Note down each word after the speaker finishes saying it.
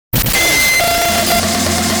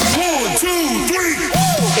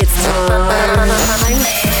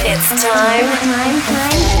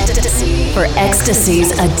For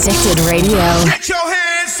Ecstasy's Addicted Radio. Get your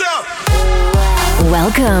hands up!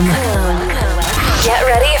 Welcome. Get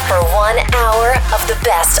ready for 1 hour of the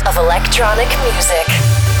best of electronic music.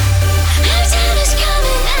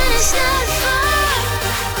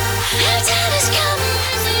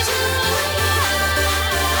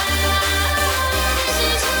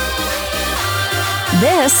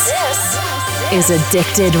 This is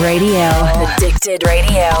Addicted Radio. Addicted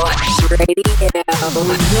Radio.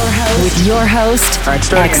 With your host, All right,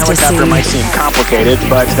 starting Ecstasy. a helicopter might seem complicated,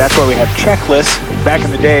 but that's why we have checklists. Back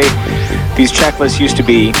in the day, these checklists used to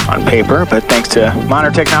be on paper, but thanks to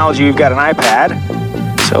modern technology, you've got an iPad.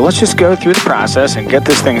 So let's just go through the process and get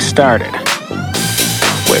this thing started.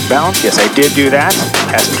 Weight balance, yes, I did do that.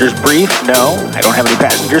 Passengers brief, no, I don't have any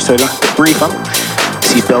passengers, so I don't have to brief them.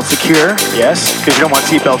 Seatbelt secure, yes, because you don't want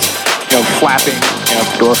seatbelts, flapping,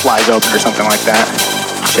 if the door flies open or something like that.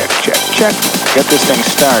 Check, check, check. Get this thing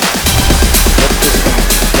started.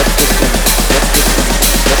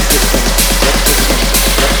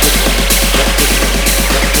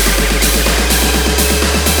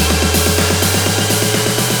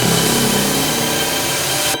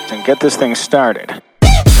 And get this thing started.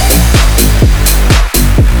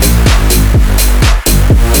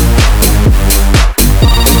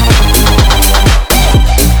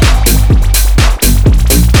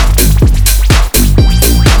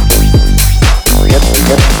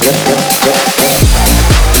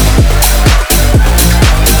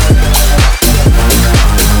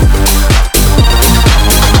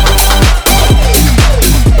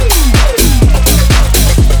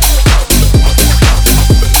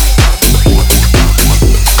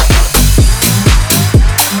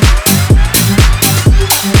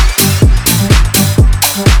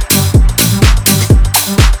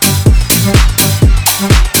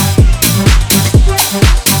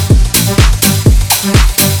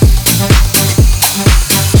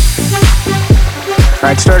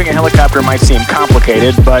 Starting a helicopter might seem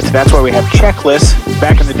complicated, but that's why we have checklists.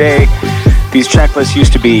 Back in the day, these checklists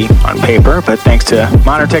used to be on paper, but thanks to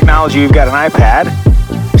modern technology, you've got an iPad.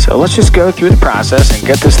 So let's just go through the process and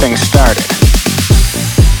get this thing started.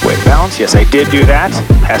 Weight balance, yes, I did do that.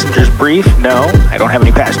 Passengers brief, no, I don't have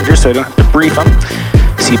any passengers, so I don't have to brief them.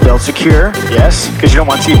 Seatbelt secure, yes, because you don't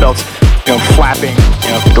want seatbelts, flapping,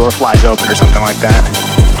 if the door flies open or something like that.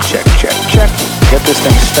 Check, check, check. Get this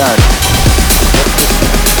thing started.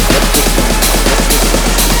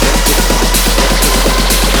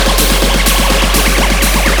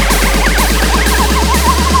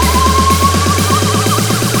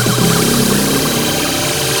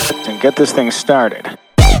 Get this thing started.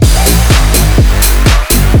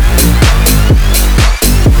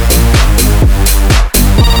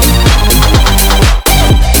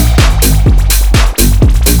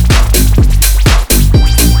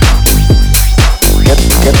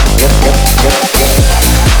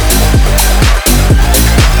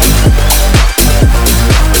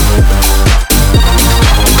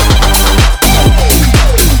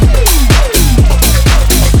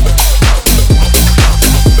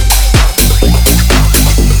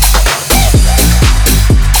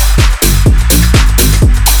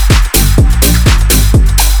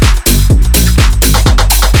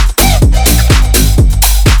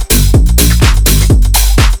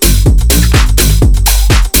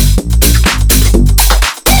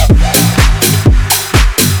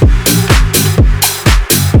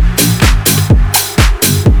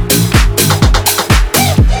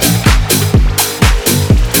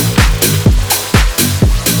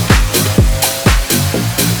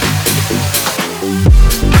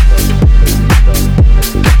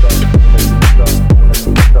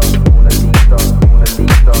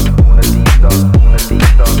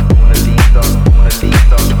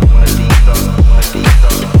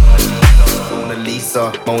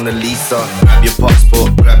 Mona Lisa. Grab your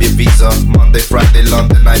passport, grab your visa. Monday, Friday,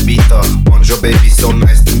 London, Ibiza. Bonjour, baby, so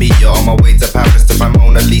nice to meet you. On my way to Paris to find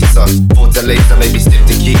Mona Lisa. Fortaleza, maybe stiff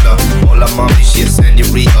tequila. Hola, mommy, she a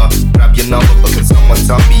senorita. Grab your number, but can someone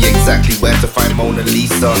tell me exactly where to find Mona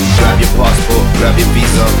Lisa? Grab your passport, grab your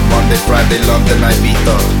visa. Monday, Friday, London,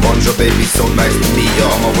 Ibiza. Bonjour, baby, so nice to meet you.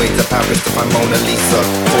 On my way to Paris to find Mona Lisa.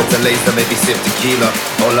 Fortaleza, maybe stiff tequila.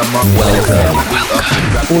 Hola, mommy,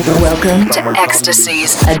 Welcome to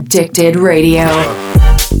Ecstasy's Addicted Radio.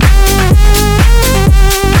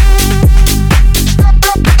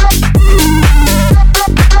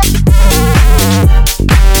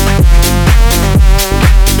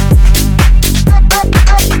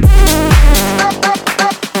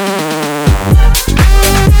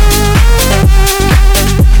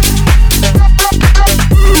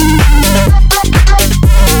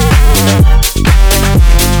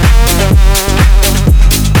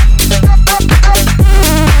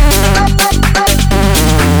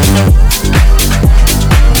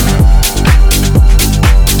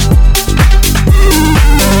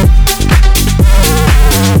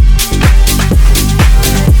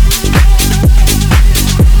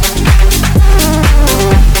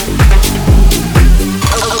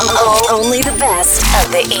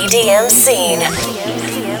 of the EDM scene.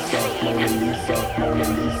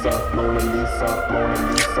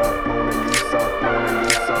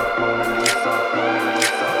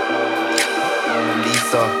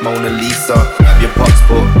 Mona Lisa, grab your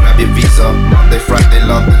passport, grab your visa. Monday, Friday,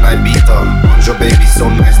 London, Ibiza. Bonjour, baby, so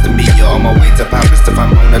nice to meet you. On my way to Paris to find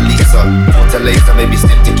Mona Lisa. Fortaleza, maybe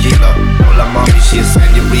sip tequila. Hola, mommy, she a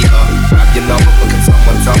senorita. Grab your number, but can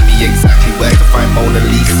someone tell me exactly where to find Mona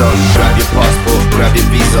Lisa? Grab your passport, grab your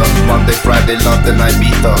visa. Monday, Friday, London,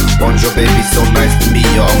 Ibiza. Bonjour, baby, so nice to meet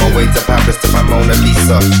you. On my way to Paris to find Mona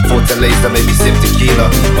Lisa. Fortaleza, maybe sip tequila.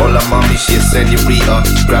 Hola, mommy, she a senorita.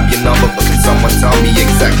 Grab your number, but can someone tell me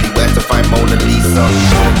exactly where to find Mona Lisa?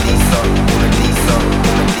 Mona Lisa, Mona Lisa,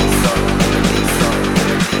 Mona Lisa, Mona Lisa,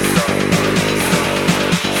 Mona Lisa, Mona Lisa.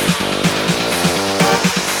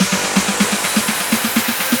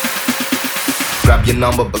 Grab your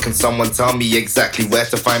number, but can someone tell me exactly where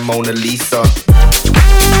to find Mona Lisa?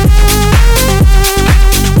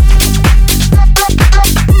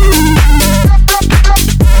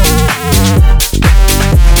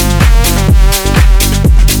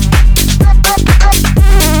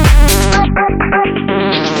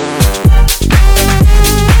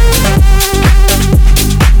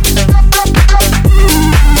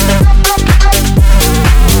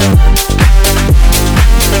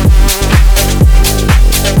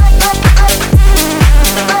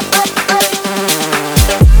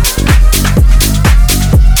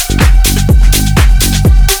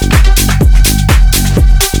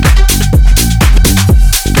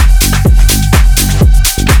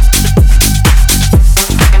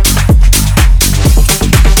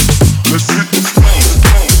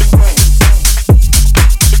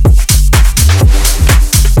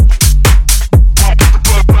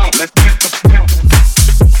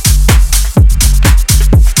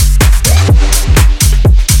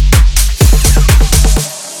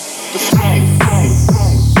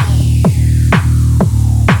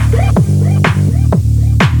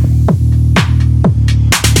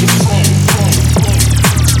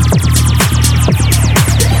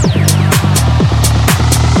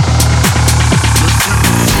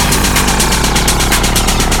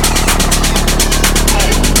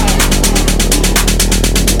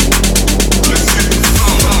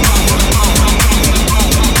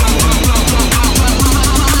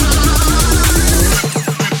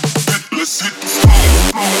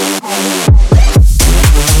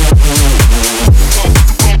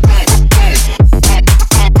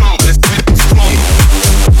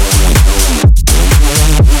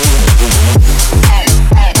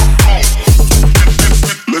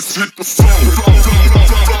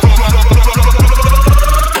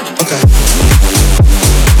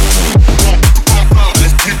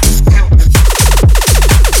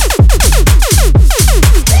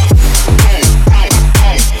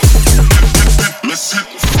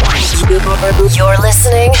 You're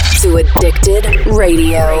listening to Addicted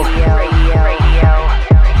Radio.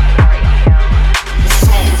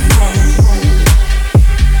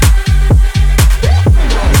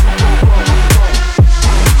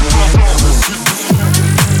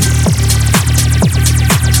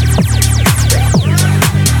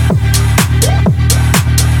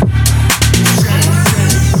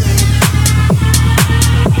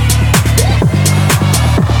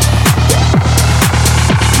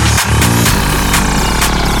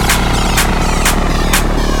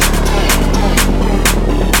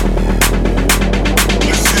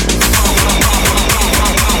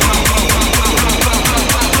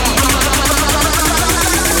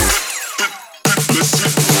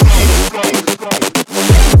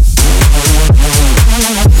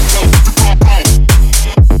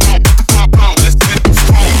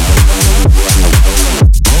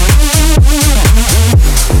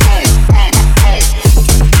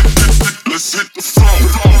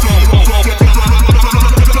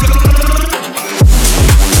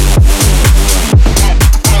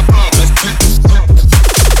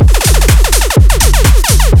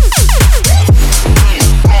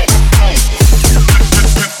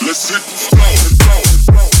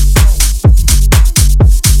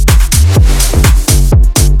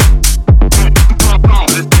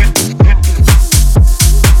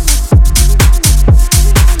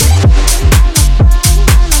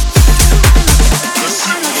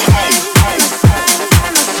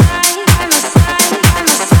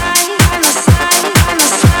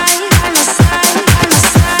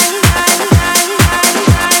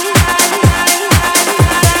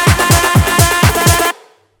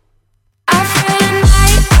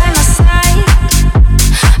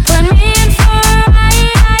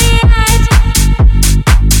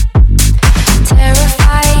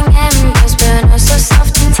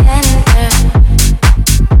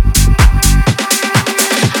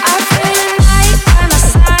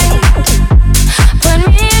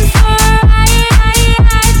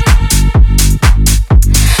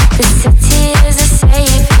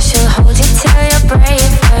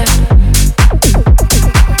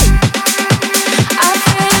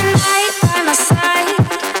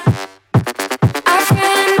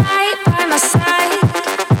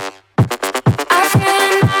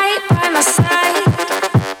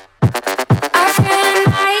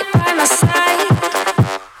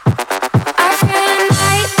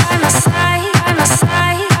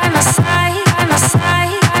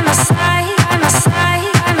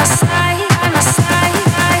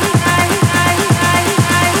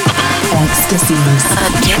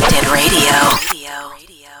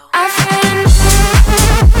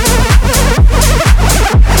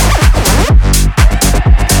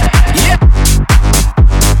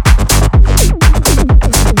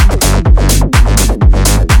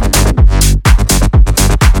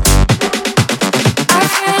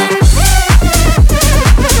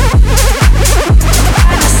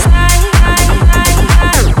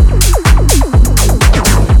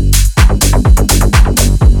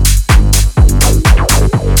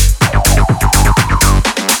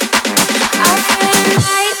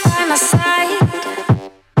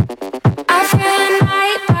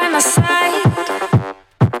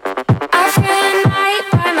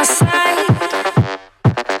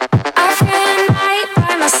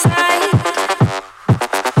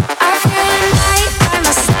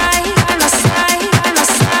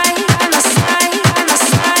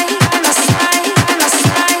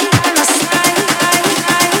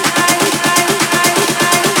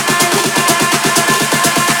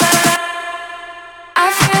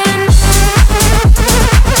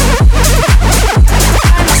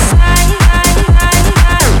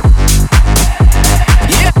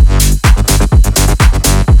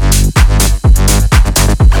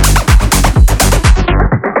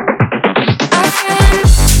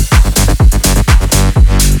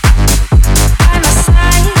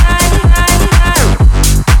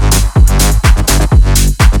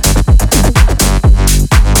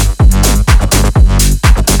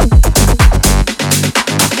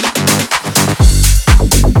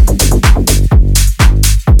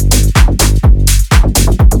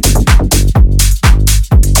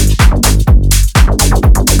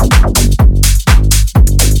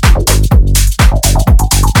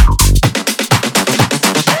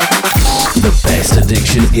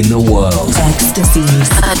 in the world. Ecstasy's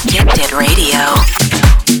Addicted Radio.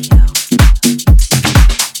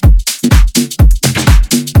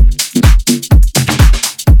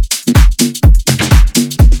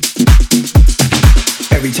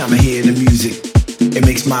 Every time I hear the music, it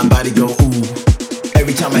makes my body go ooh.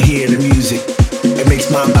 Every time I hear the music, it makes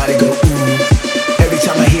my body go ooh. Every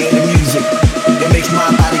time I hear the music, it makes my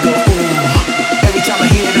body go ooh. Every time I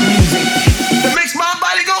hear the music, it makes my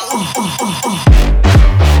body go ooh.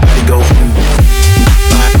 Body go ooh.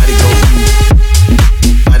 Body go ooh.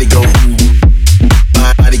 Body go ooh.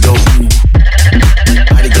 Body go ooh.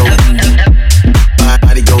 Body go ooh.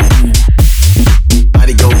 Body go ooh.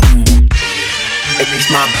 Body go ooh. It makes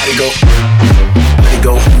my body go. Body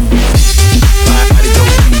go ooh. Body go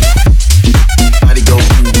ooh. Body go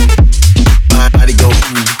ooh. Body go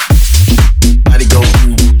ooh. Body go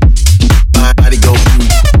ooh. Body go ooh.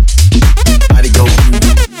 Body go ooh.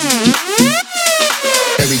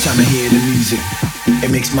 Every time I hear the music, it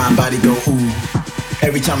makes my body go ooh.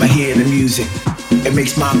 Every time I hear the music, it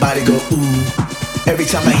makes my body go ooh. Every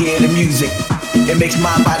time I hear the music, it makes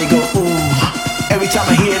my body go ooh. Every time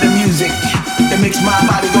I hear the music, it makes my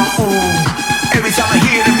body go ooh. Every time I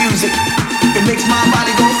hear the music, it makes my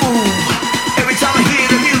body go ooh. Every time I hear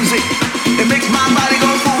the music, it makes my body go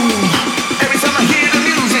ooh. Every time I hear the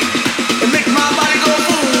music, it makes my body go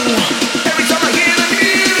ooh. Every time I hear the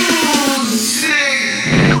music,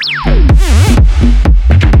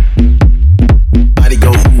 body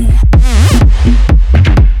go ooh.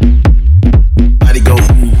 Body go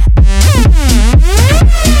ooh.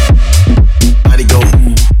 Body go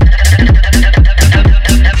ooh.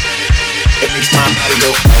 It makes my body go.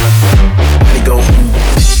 Body go ooh.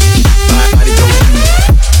 Body go ooh.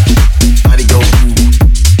 Body go ooh.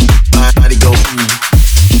 Body go ooh.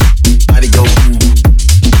 Body go ooh. Body go ooh.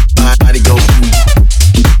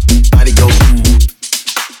 Body go ooh. Body go ooh. Body go ooh.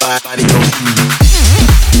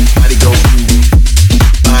 Body go ooh. Body go ooh.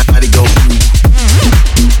 Body go ooh.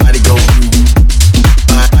 Body go ooh.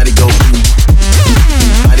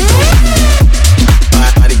 Body go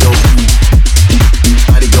ooh.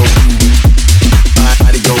 Body go ooh.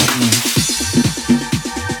 Body go ooh.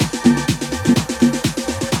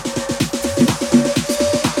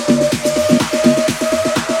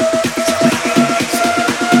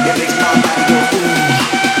 It makes my body go ooh.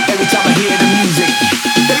 Every time I hear the music,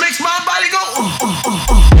 it makes my body go ooh.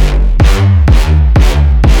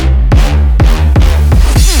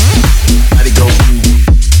 Body go ooh.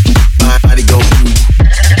 Body go ooh.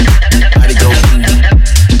 Body go ooh.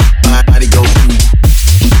 Body go ooh.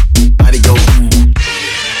 Body go ooh.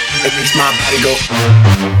 It makes my body go.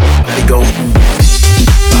 Body go ooh.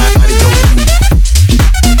 Body go ooh.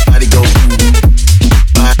 Body go ooh.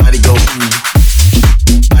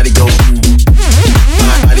 Body go ooh. Body go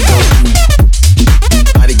ooh.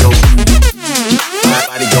 Body go ooh.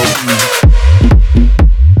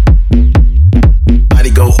 Body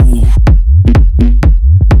go ooh. Body go ooh.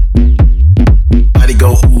 Body go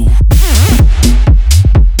ooh.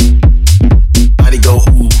 Body go ooh. Body go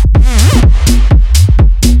ooh.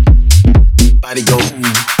 Body go ooh.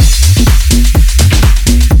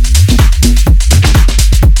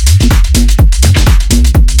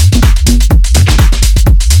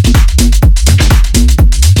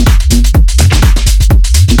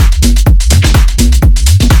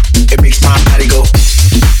 It makes my body go.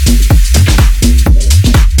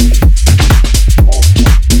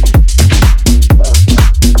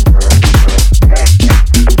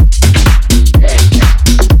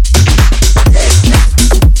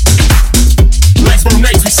 Lights on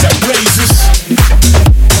nights, we set blazes.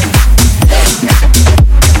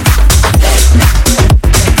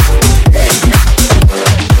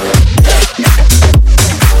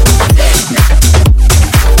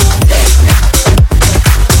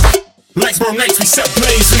 Lights on nights, we set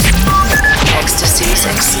blazes. Ecstasy's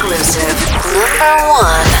exclusive #1.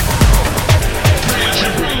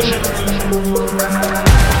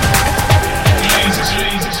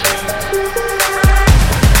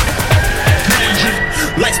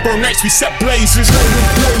 Lights burn nights, we set blazes.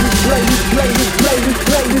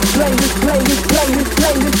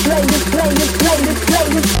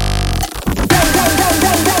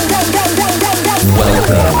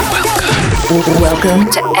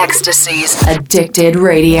 Welcome to Ecstasy's Addicted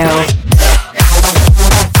Radio.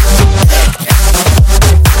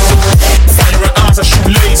 Fire eyes, I shoot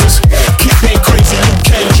lasers. Keep ain't crazy, Luke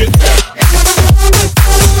Cage it.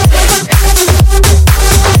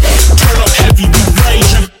 Turn up heavy, we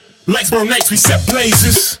raging. Lights burn nights, we set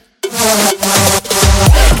blazes.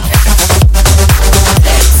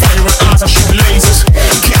 Fire eyes, I shoot lasers.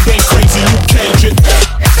 Keep ain't crazy, Luke Cage it.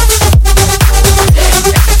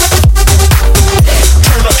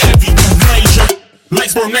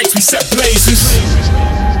 Lights burn nights, we set blazes.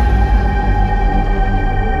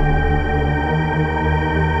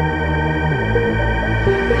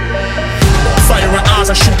 Fire in eyes,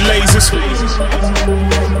 I shoot lasers.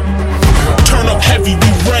 Turn up heavy,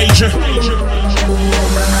 we raging.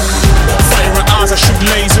 Fire in eyes, I shoot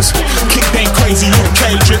lasers. Kick bang crazy, Luke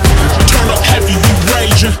Cage. Turn up heavy, we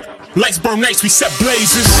raging. Lights burn nights, we set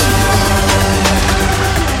blazes.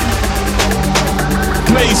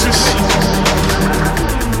 Blazes.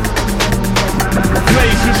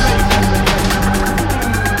 Blazes.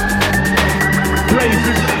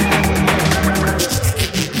 Blazes.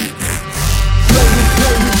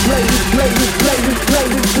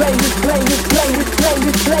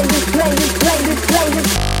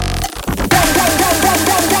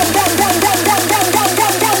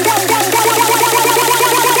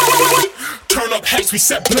 Turn up heads, we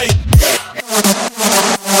set blaze.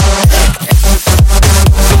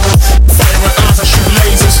 Fire in eyes, I shoot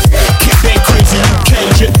lasers. Kick bang crazy, Luke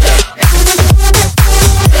Cage it.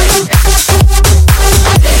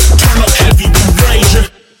 Turn up heavy, we raging.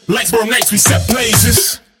 Lights burn nights, we set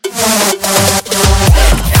blazes.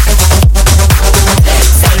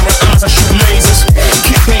 Fire in eyes, I shoot lasers.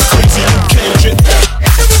 Kick bang crazy, Luke Cage it.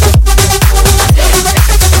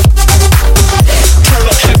 Turn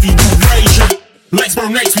up heavy, we raging. Lights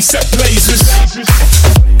burn nights, we set blazes.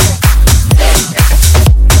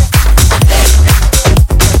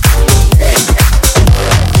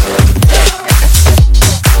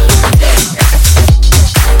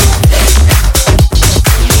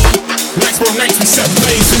 Lights burn nights, we set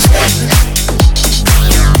blazes.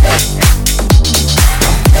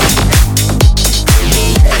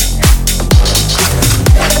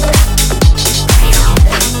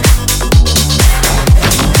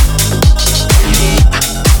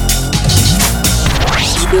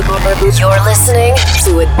 You're listening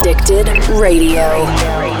to Addicted Radio.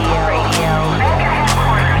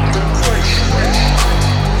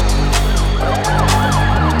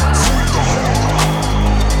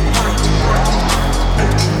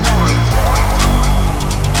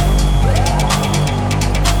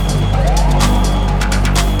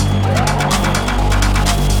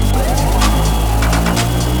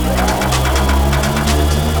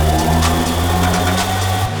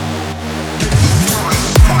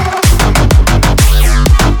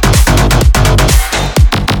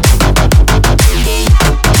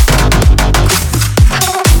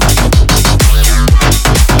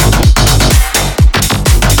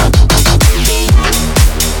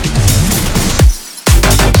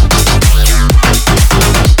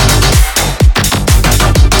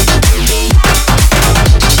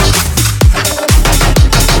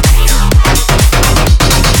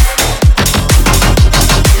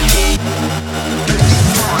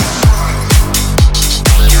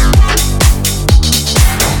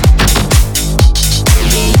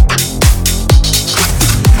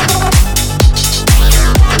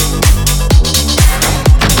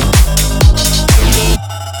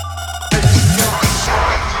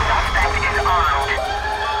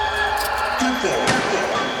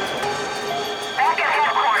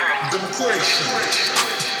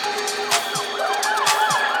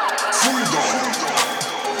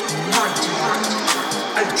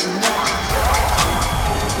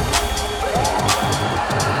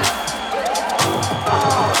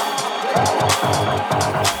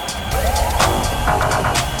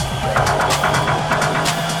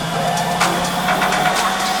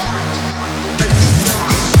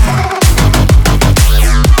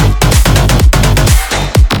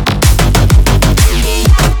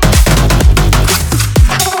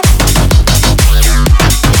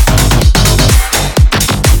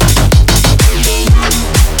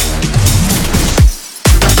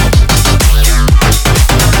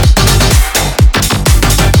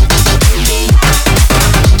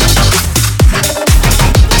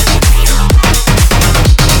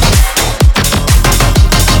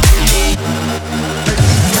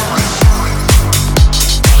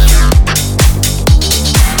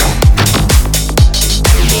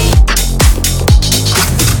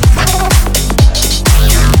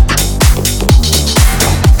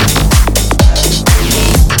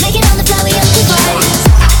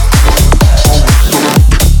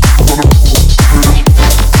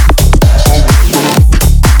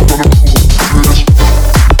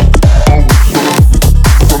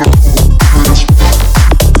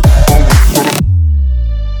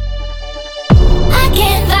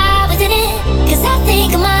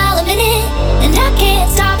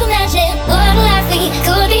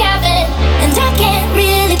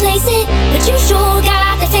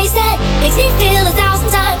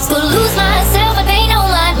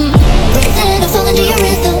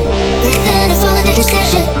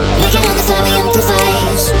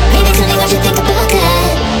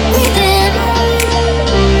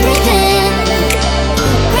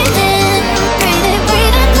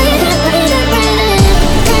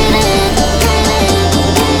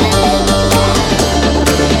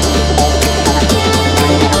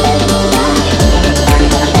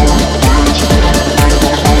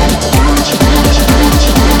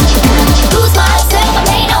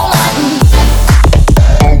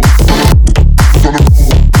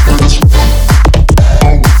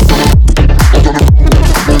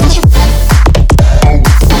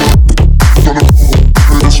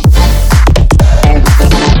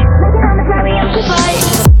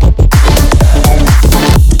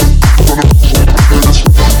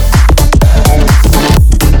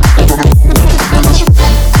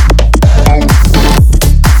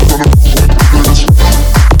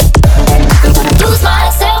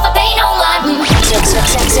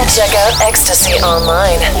 Ecstasy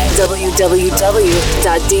online.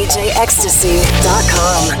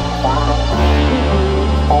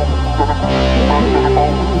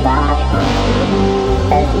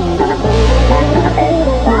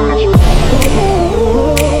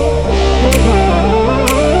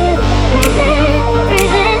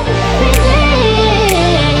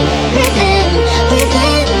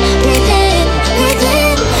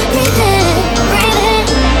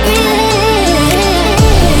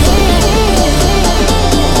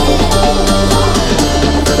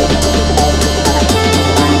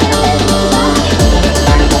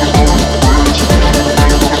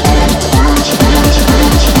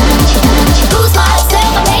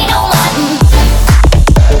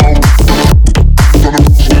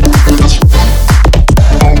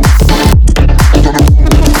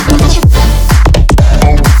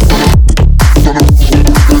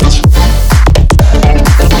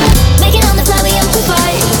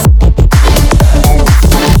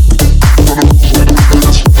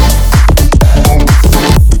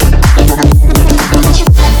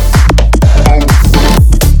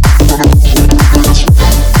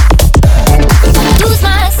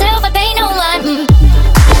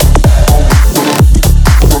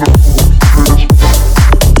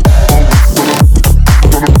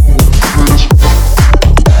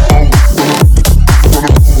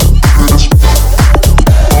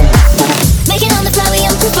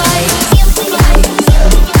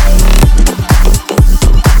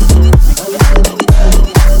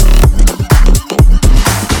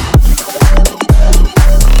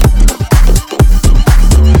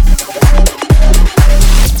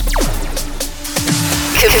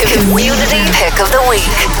 Community Pick of the Week.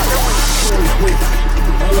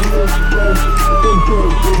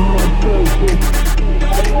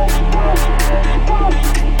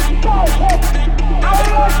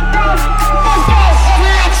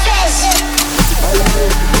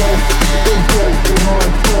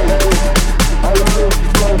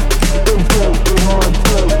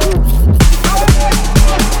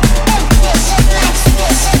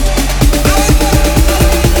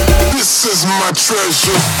 This is my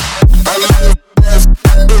treasure. I live life,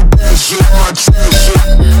 this is my treasure.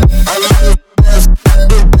 I live life,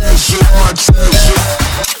 this is my treasure.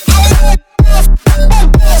 I live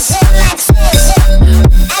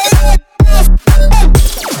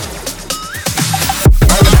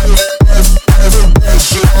life, this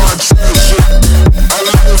is my treasure. I live life, this is my treasure. I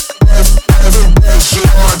live life, this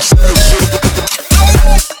is my treasure.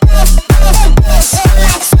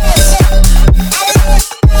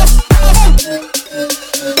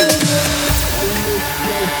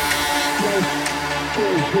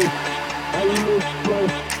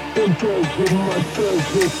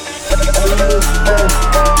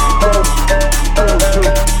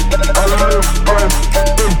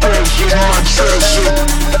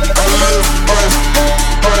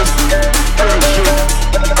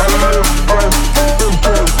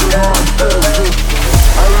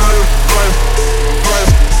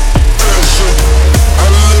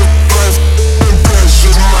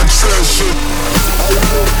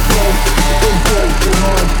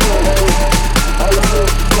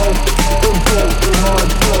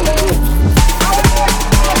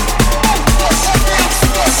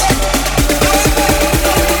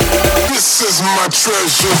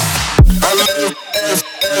 Treasure. I live life,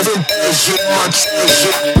 every pleasure, my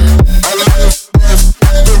treasure. I live life,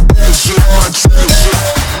 every pleasure, my treasure.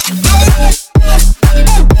 I live life,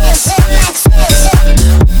 every pleasure, my treasure.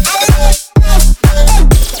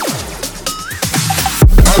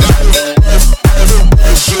 I live life, every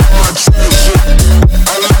pleasure, my treasure. I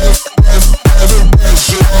live life, every pleasure, my treasure. I live life, every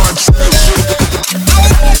pleasure, my treasure.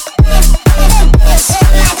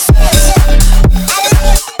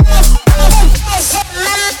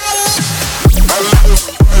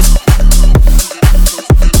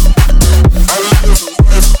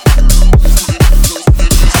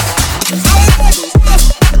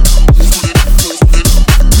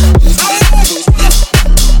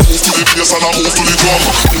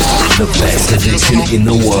 The best addiction in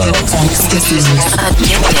the world.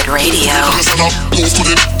 Addicted Radio.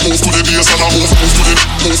 Move to the bass and I move to the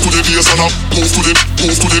bass and I move to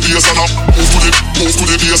the bass and I move to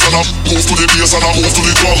the bass and I move to the bass and I move to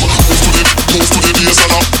the drum. Move to the bass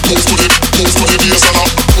and I move to the bass and I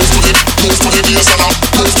move to the bass and I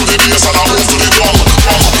move to the bass and I move to the drum.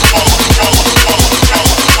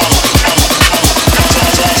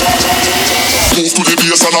 Move to the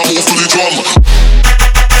bass and I move to the drum.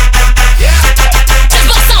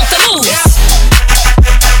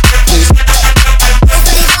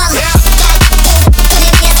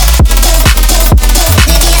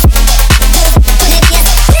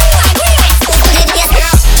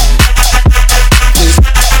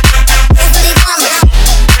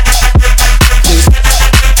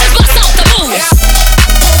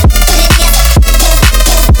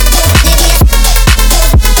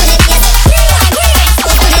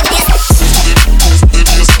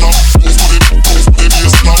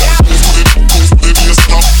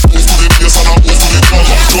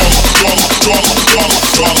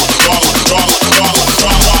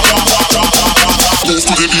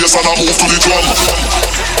 and I move to the drum.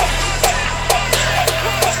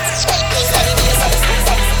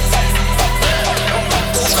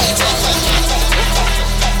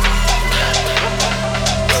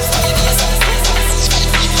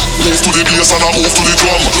 Move to the bass and I move to the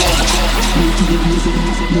drum.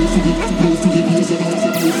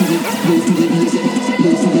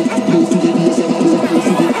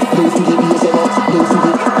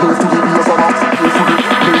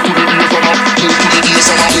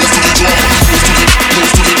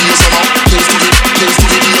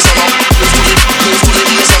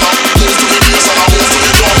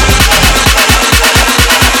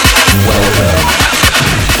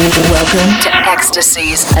 Welcome to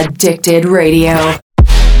Ecstasy's Addicted Radio.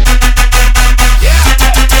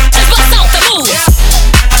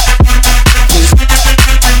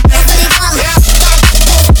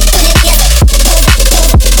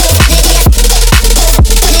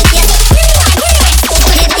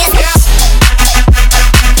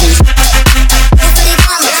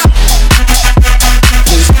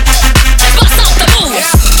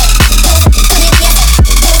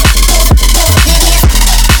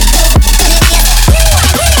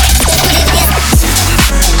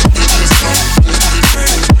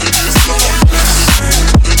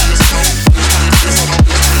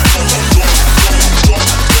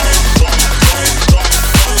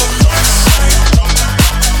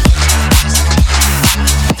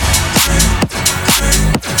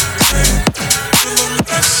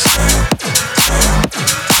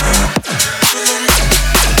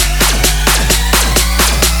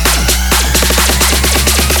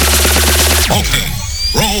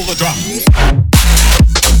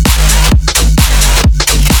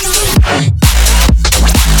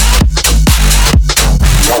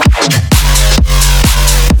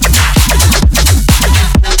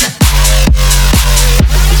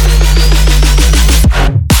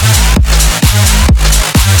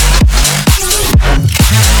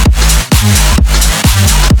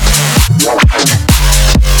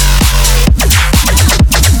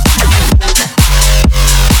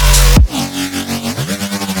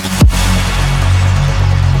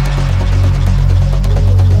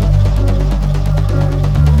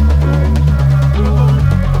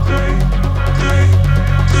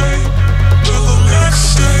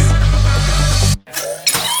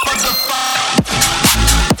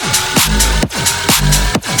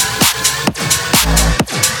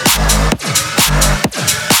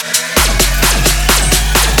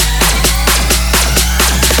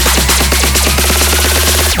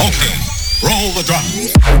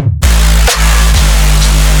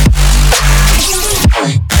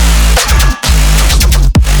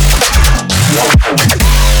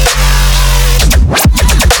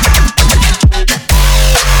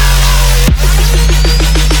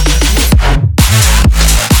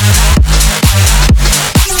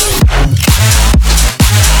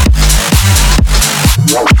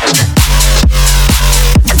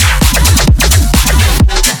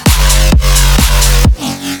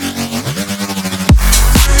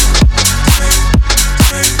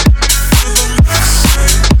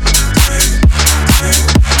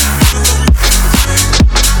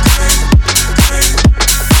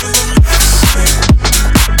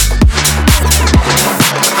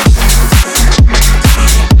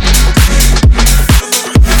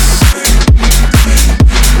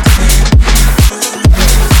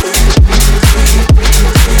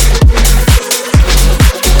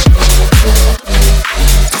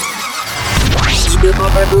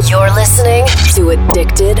 You're listening to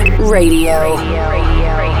Addicted Radio.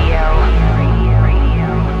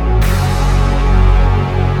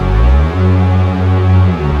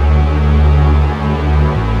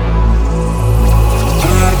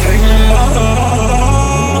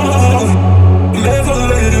 Never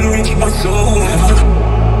let it reach my soul.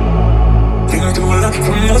 Think to it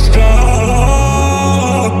from the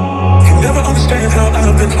start. You never understand how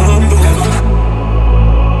I've been humbled.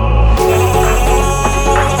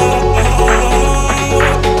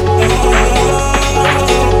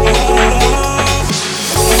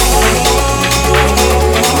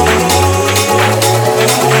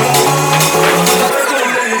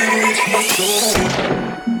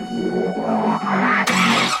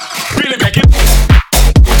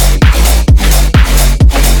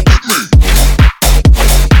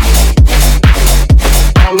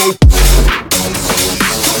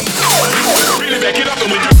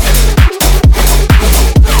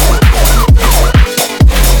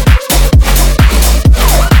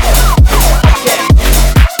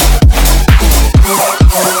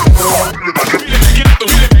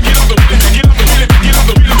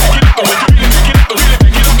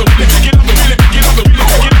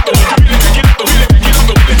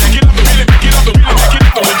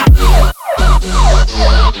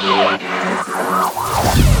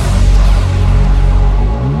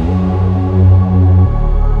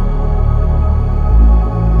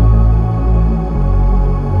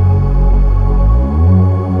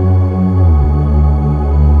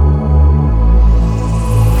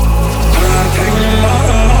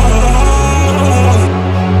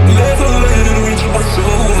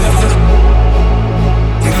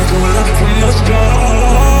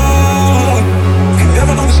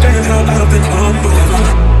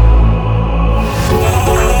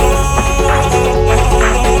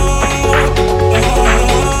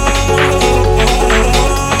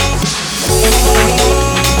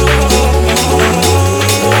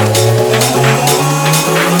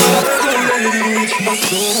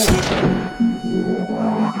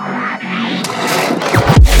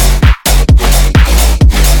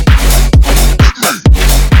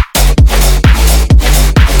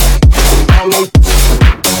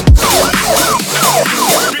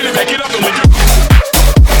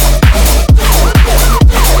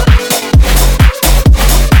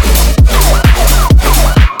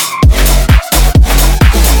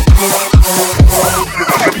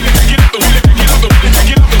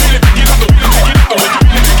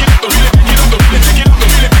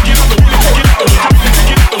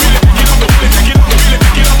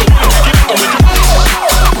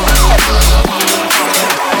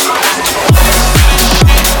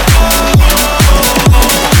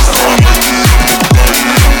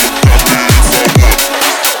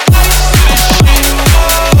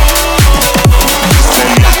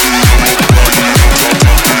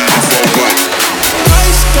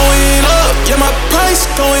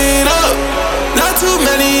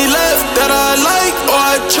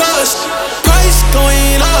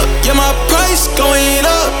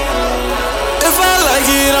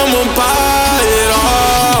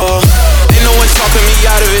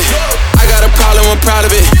 proud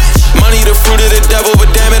of it. Money the fruit of the devil, but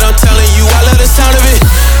damn it, I'm telling you, I love the sound of it.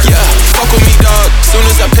 Yeah, fuck with me, dog. Soon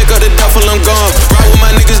as I pick up the duffel, I'm gone. Ride with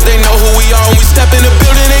my niggas, they know who we are. When we step in the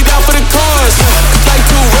building, they down for the cause. Like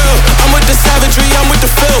too real, I'm with the savagery, I'm with the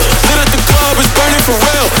feel. Lit up the club, it's burning for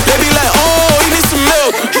real. They be like, oh, he needs some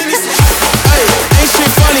milk. Hey, ain't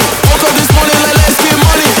shit funny. Woke up this morning like, let's get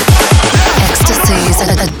money. Ecstasy's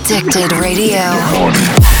Addicted Radio.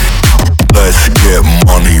 Let's get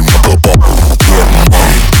money, motherfucker. Get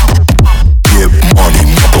money. Get money,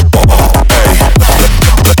 motherfucker. Hey,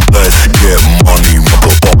 let's get money,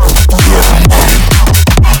 motherfucker. Get money.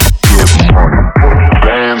 Get money.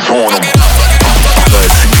 Bands on 'em.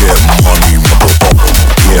 Let's get money, motherfucker.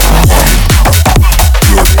 Get money.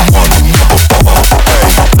 Get money, motherfucker. Hey,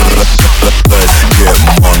 let's get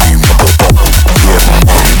money, motherfucker. Get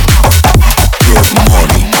money. Get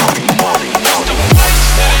money.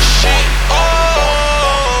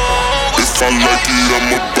 If I like it,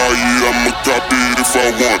 I'ma buy it, I'ma cop it if I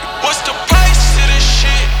want. What's the price of this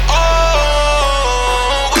shit?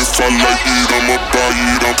 Oh. If I like it, I'ma buy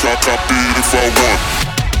it, I'ma cop it if I want.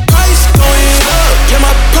 Price going up, yeah,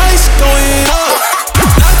 my price going up.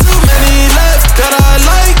 Not too many left that I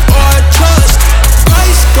like or I trust.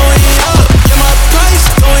 Price going up, yeah, my price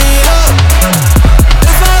going up.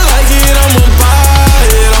 If I like it, I'ma buy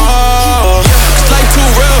it all. Yeah, like too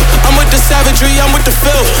real, I'm with the savagery, I'm with the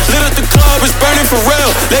filth. Lit up the club, it's burning for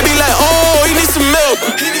real. They be like, oh, he needs some milk.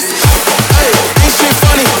 Hey, ain't shit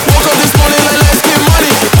funny. Woke up this morning like, let's get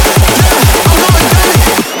money. Yeah, I'm going dummy.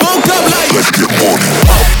 Woke up like, let's get money.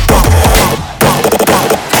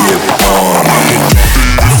 Get money.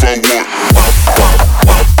 If I want.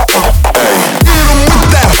 Hey, hit 'em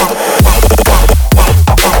with that.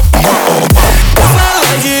 if I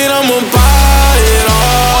like it, I'ma buy it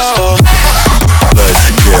all. Let's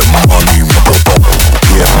get money, motherfucker.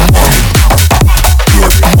 Get money.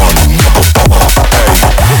 Get money, motherfucker. Hey,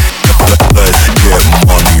 let's get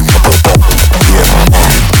money, motherfucker. Get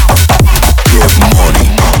money. Get money.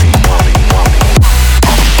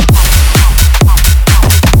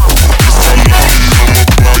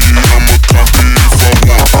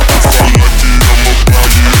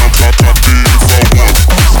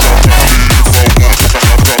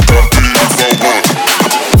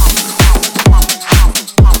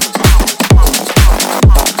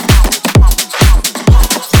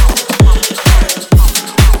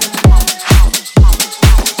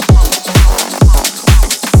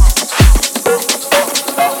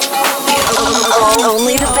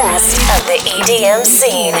 Only the best of the EDM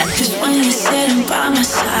scene. Just when you're sitting by my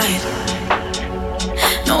side,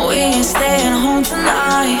 no, we ain't staying home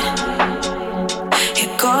tonight.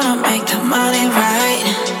 You're gonna make the money right.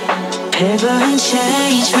 Paper and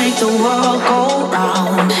change make the world go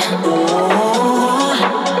round. Oh,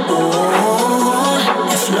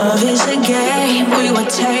 oh, if love is a game, we would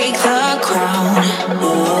take the crown. Oh,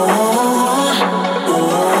 oh,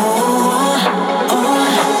 oh,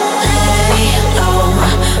 lay low,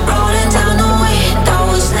 rolling down the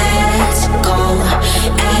windows, let's go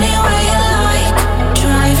anywhere you like.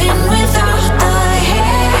 Driving without the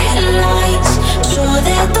headlights, so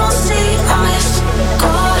they don't see us.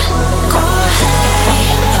 Go, go, lay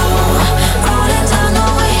low, rolling down the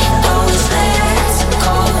windows, let's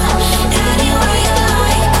go anywhere you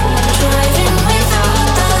like. Driving without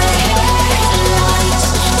the headlights,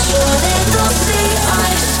 so they don't see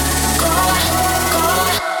us. Go, go,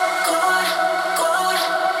 go, go,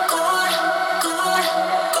 go, go, go,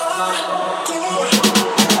 go.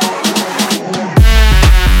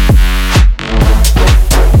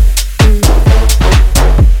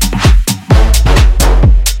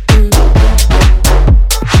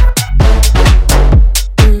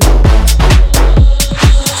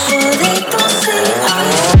 So they don't see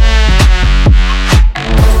us.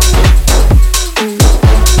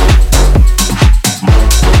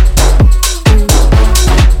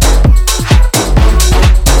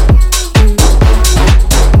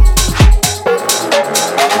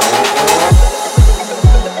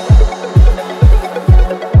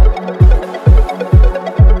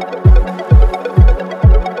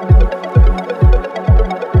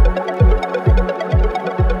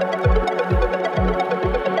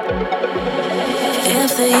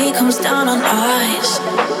 If the heat comes down on us,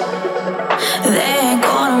 they ain't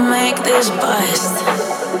gonna make this bust.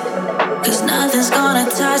 'Cause nothing's gonna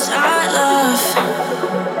touch our love.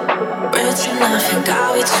 Rich enough and God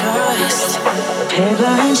we trust.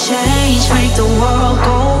 Paper and change make the world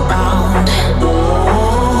go round.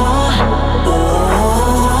 Oh,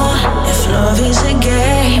 oh, if love is a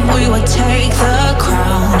game, we would take the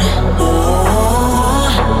crown. Oh,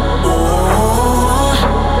 oh,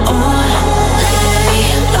 oh,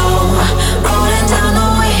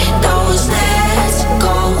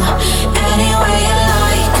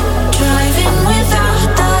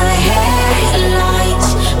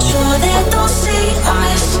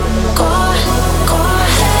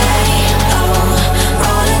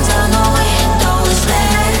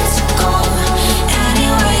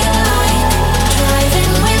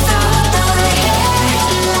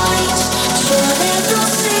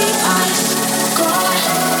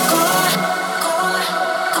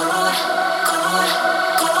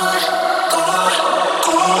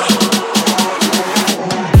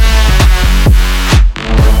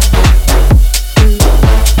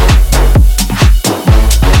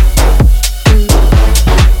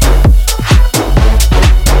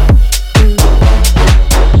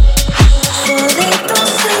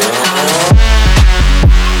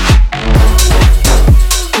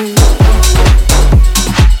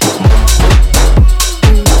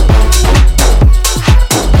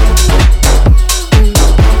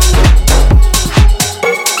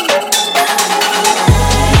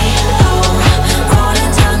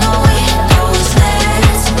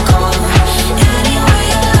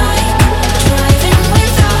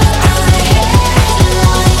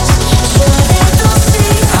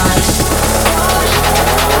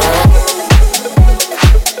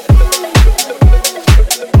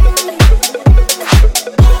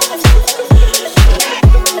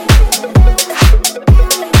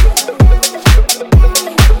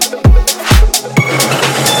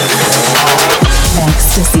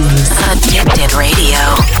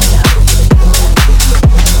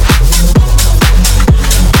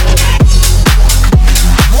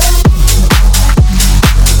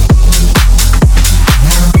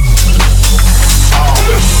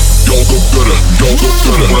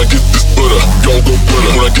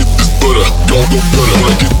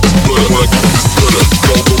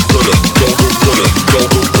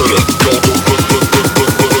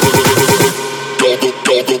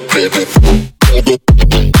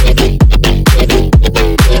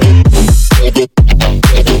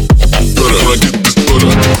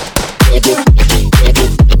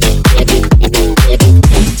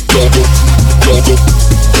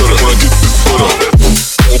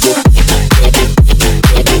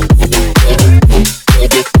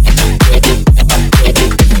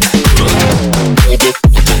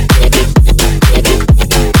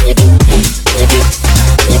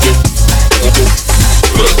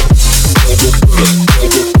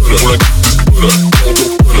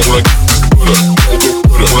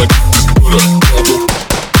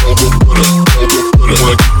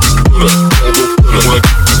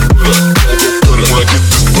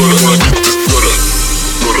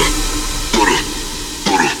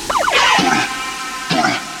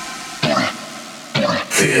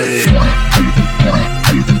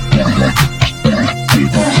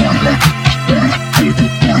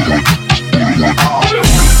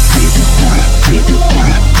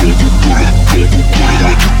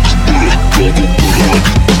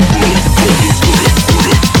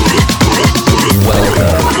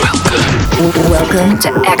 to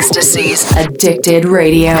Ecstasy's Addicted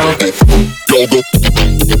Radio.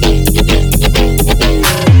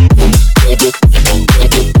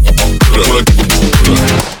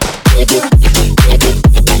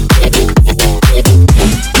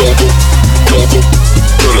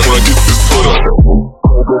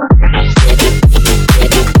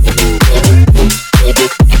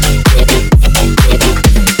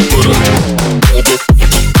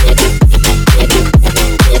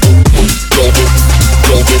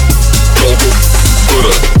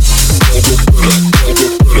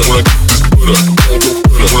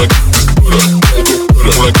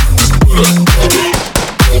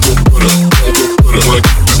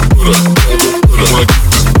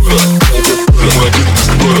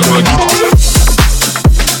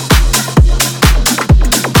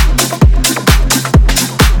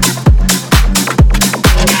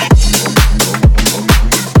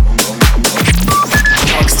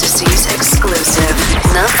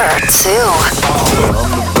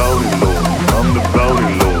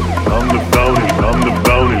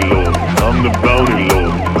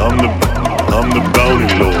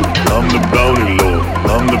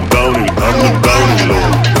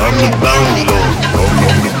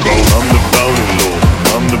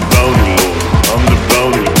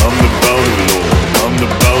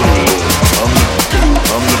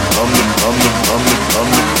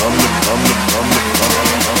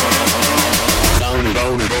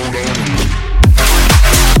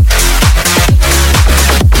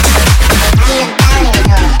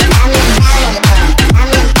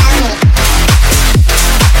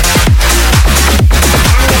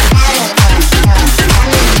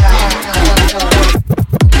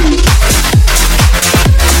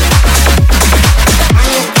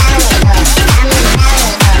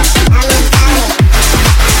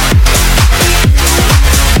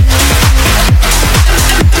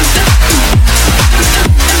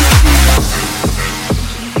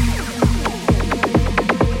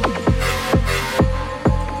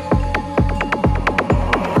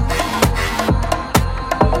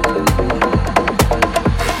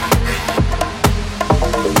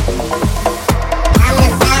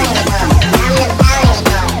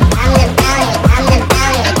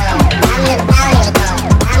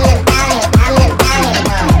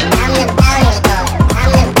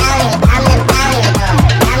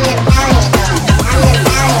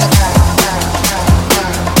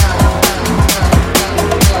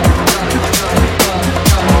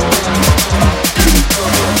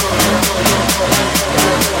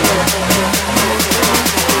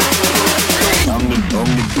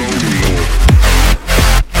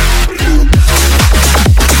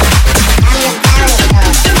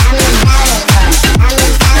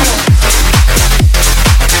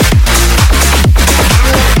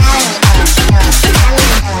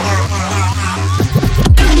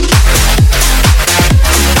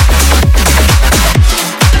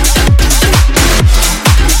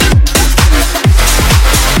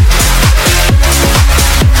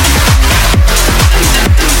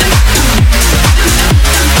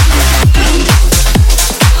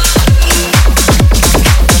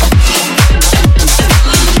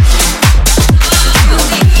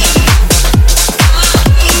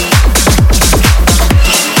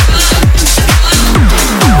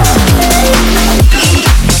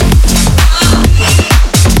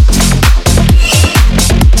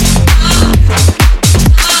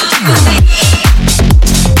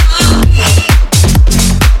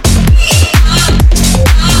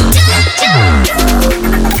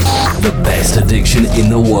 in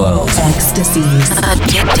the world. Ecstasy's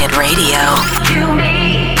Addicted Radio.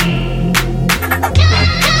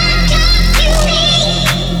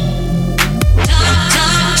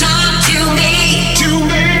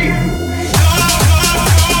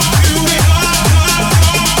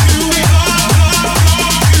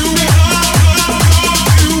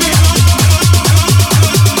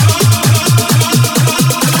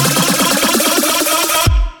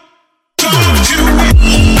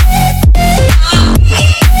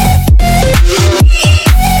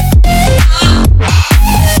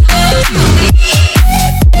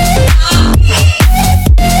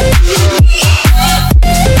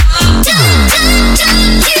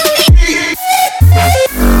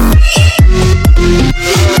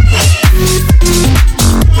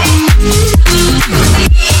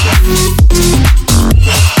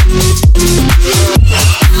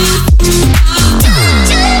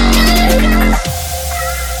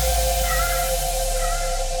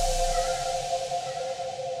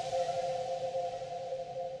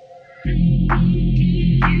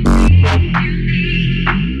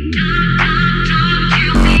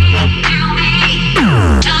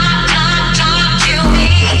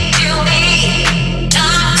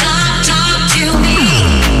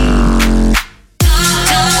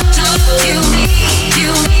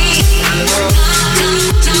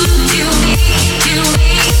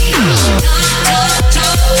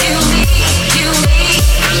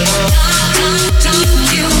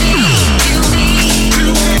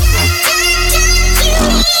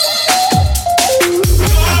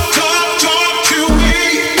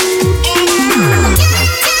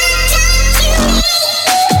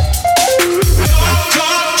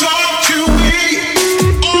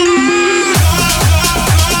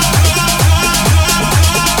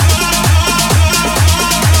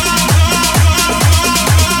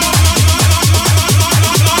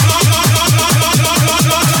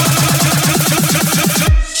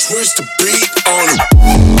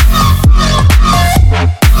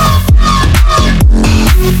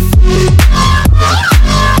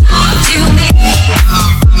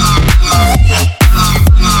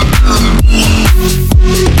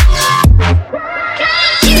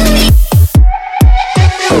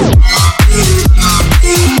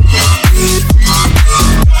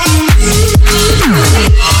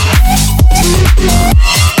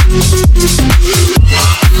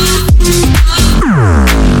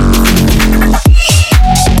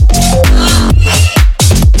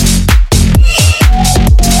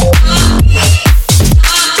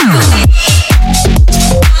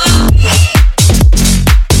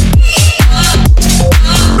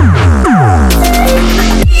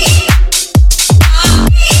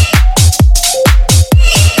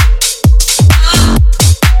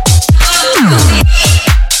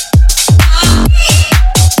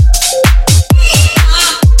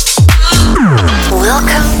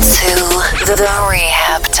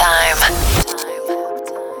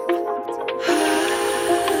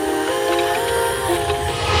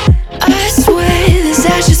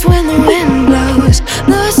 face when the wind blows.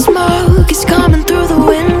 The smoke is coming through the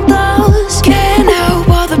windows. Can't help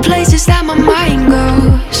all the places that my mind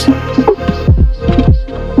goes.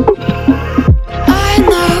 I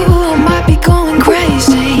know I might be going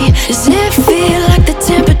crazy. Does it feel like the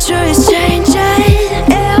temperature is changing?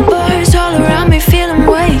 Embers all around me feeling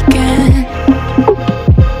waking.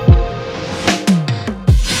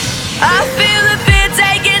 I feel the fear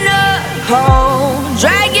taking a hold,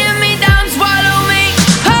 dragging me down, swallow me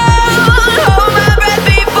whole. Hold my breath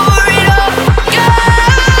before it all goes.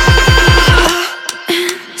 In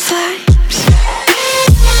flames.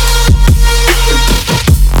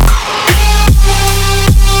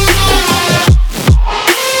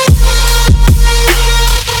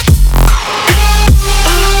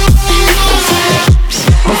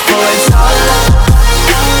 Before it's all up.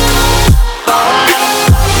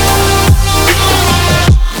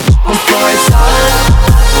 Before it's all up.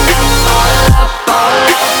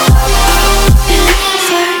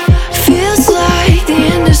 Feels like the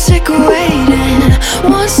end is sick of waiting.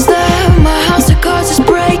 One step, my house of cards is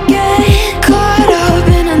breaking. Caught up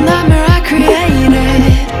in a nightmare I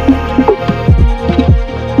created.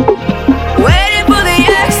 Waiting for the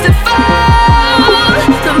axe to fall.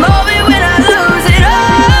 The moment when I lose it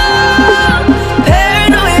all.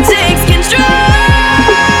 Paranoia takes control.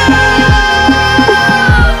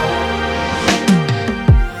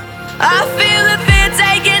 I feel the fear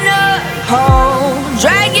taking a hold,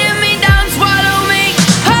 dragging me down, swallow me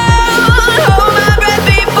whole. Hold my breath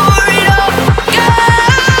before it all goes.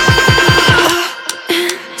 In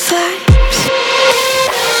flames.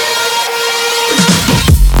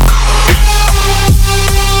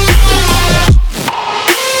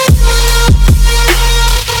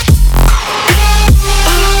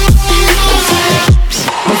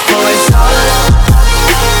 Before it's all up.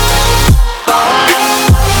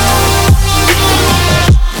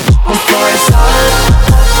 Before it's all up.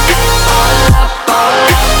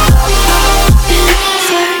 In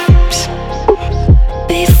flames.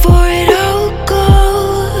 Before it all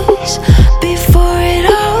goes. Before it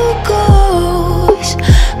all goes.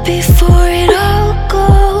 Before it all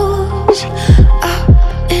goes. Up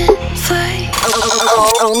in flames.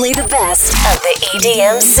 Only the best of the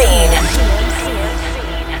EDM scene.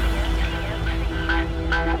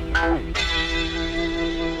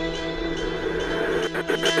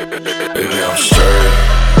 Baby, I'm straight.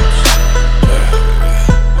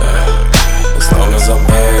 As long as I'm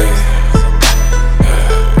paid.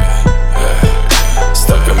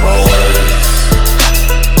 Stuck in my ways.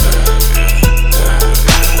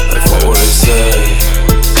 Like what would it say?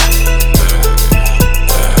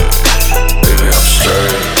 Baby, I'm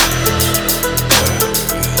straight.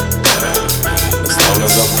 As long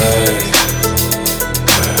as I'm paid.